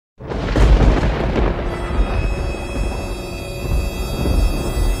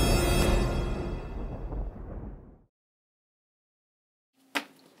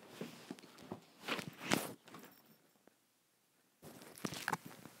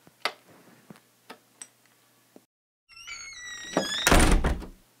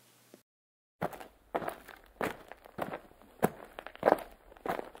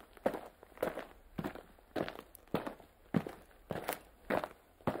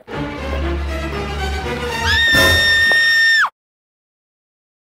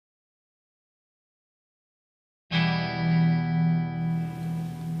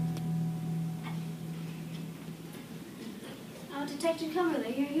should come with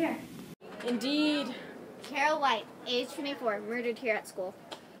it. You're here. Indeed. Carol White, age 24, murdered here at school.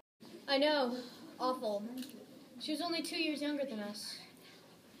 I know. Awful. She was only 2 years younger than us.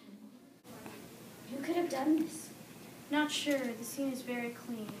 Who could have done this? Not sure. The scene is very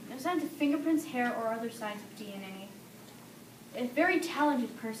clean. No signs of fingerprints, hair, or other signs of DNA. A very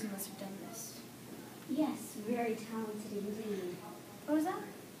talented person must have done this. Yes, very talented indeed. What was that?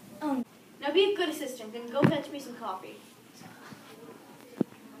 Oh. Now be a good assistant and go fetch me some coffee.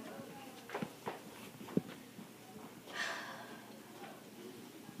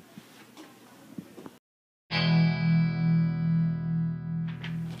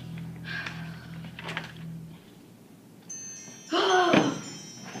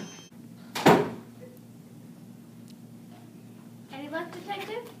 Any luck,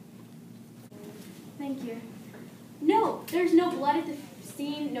 detective? Thank you. No, there's no blood at the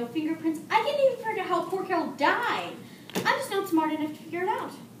scene, no fingerprints. I can't even figure out how poor Carol died. I'm just not smart enough to figure it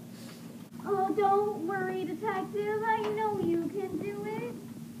out. Oh, don't worry, detective. I know you can do it.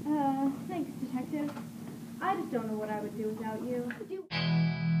 Thanks, detective. I just don't know what I would do without you.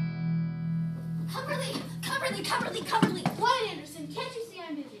 Coverly! Quiet, Anderson. Can't you see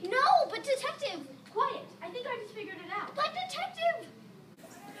I'm busy? No, but detective! Quiet. I think I just figured it out. But detective!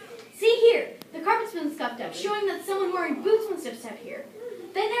 See here. The carpet's been scuffed up, showing that someone wearing boots must have stepped here.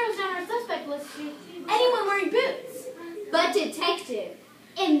 That narrows down our suspect list to anyone wearing boots. But detective,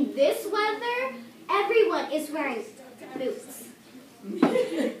 in this weather, everyone is wearing boots.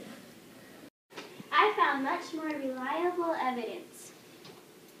 I found much more reliable evidence.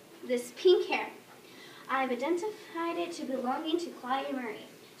 This pink hair. I've identified it to belonging to Claudia Murray.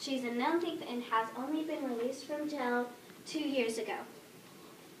 She's a known thief and has only been released from jail 2 years ago.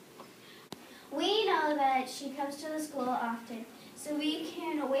 We know that she comes to the school often, so we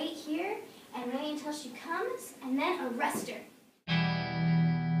can wait here and wait until she comes and then arrest her.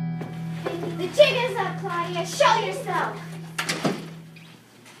 The jig is up, Claudia. Show yourself.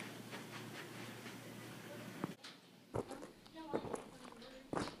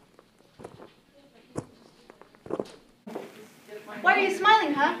 Why are you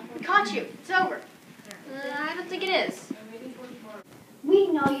smiling, huh? We caught you. It's over. I don't think it is. We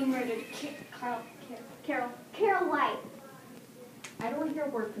know you murdered Carol White. I don't want to hear a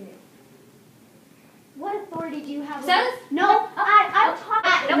word from you. What authority do you have? Sus? No, I'm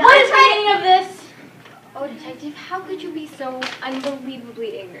talking. What is the meaning of this? Oh, detective, how could you be so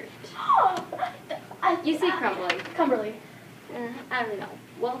unbelievably ignorant? You say Cumberly. I don't know.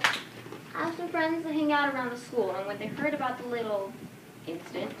 Well, I have some friends that hang out around the school, and when they heard about the little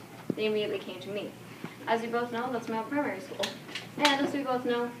incident, they immediately came to me. As we both know, that's my old primary school. And as we both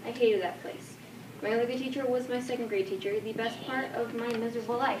know, I hated that place. My only good teacher was my second grade teacher, the best part of my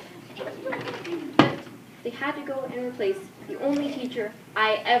miserable life. But they had to go and replace the only teacher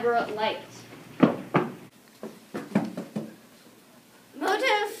I ever liked.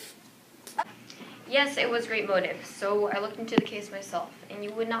 Motive. Yes, it was great motive, so I looked into the case myself, and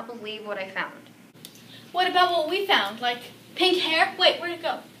you would not believe what I found. What about what we found? Like pink hair? Wait, where'd it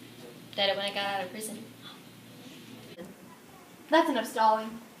go? Got it when I got out of prison. That's enough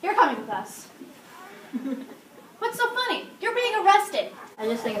stalling. You're coming with us. What's so funny? You're being arrested. I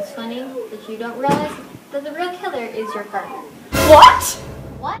just think it's funny that you don't realize that the real killer is your partner. What?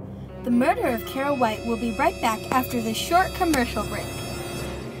 What? The murder of Carol White will be right back after this short commercial break.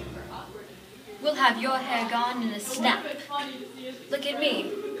 We'll have your hair gone in a snap. Look at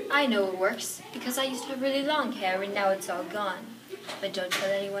me. I know it works, because I used to have really long hair and now it's all gone. But don't tell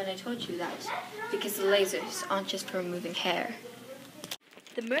anyone I told you that, because the lasers aren't just for removing hair.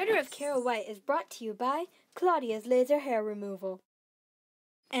 The murder of Carol White is brought to you by Claudia's Laser Hair Removal.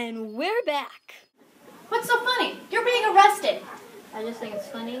 And we're back. What's so funny? You're being arrested. I just think it's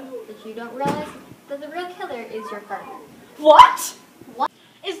funny that you don't realize that the real killer is your partner. What? What?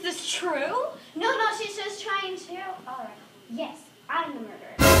 Is this true? No, she's just trying to. All right. Yes, I'm the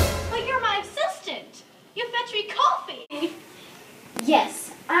murderer. But you're my assistant. You fetch me coffee.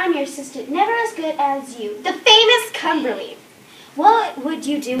 Yes, I'm your assistant, never as good as you, the famous Cumberly. What would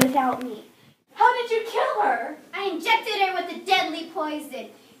you do without me? How did you kill her? I injected her with a deadly poison,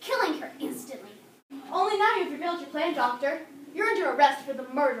 killing her instantly. Only now you've revealed your plan, Doctor. You're under arrest for the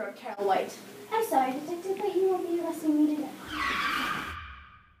murder of Carol White. I'm sorry, Detective, but you won't be arresting me today.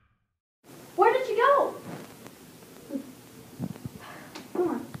 Where did you go? Come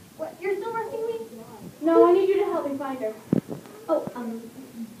on. What, you're still arresting me? No, I need you to help me find her. Oh,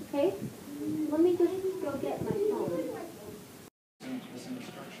 okay. Let me go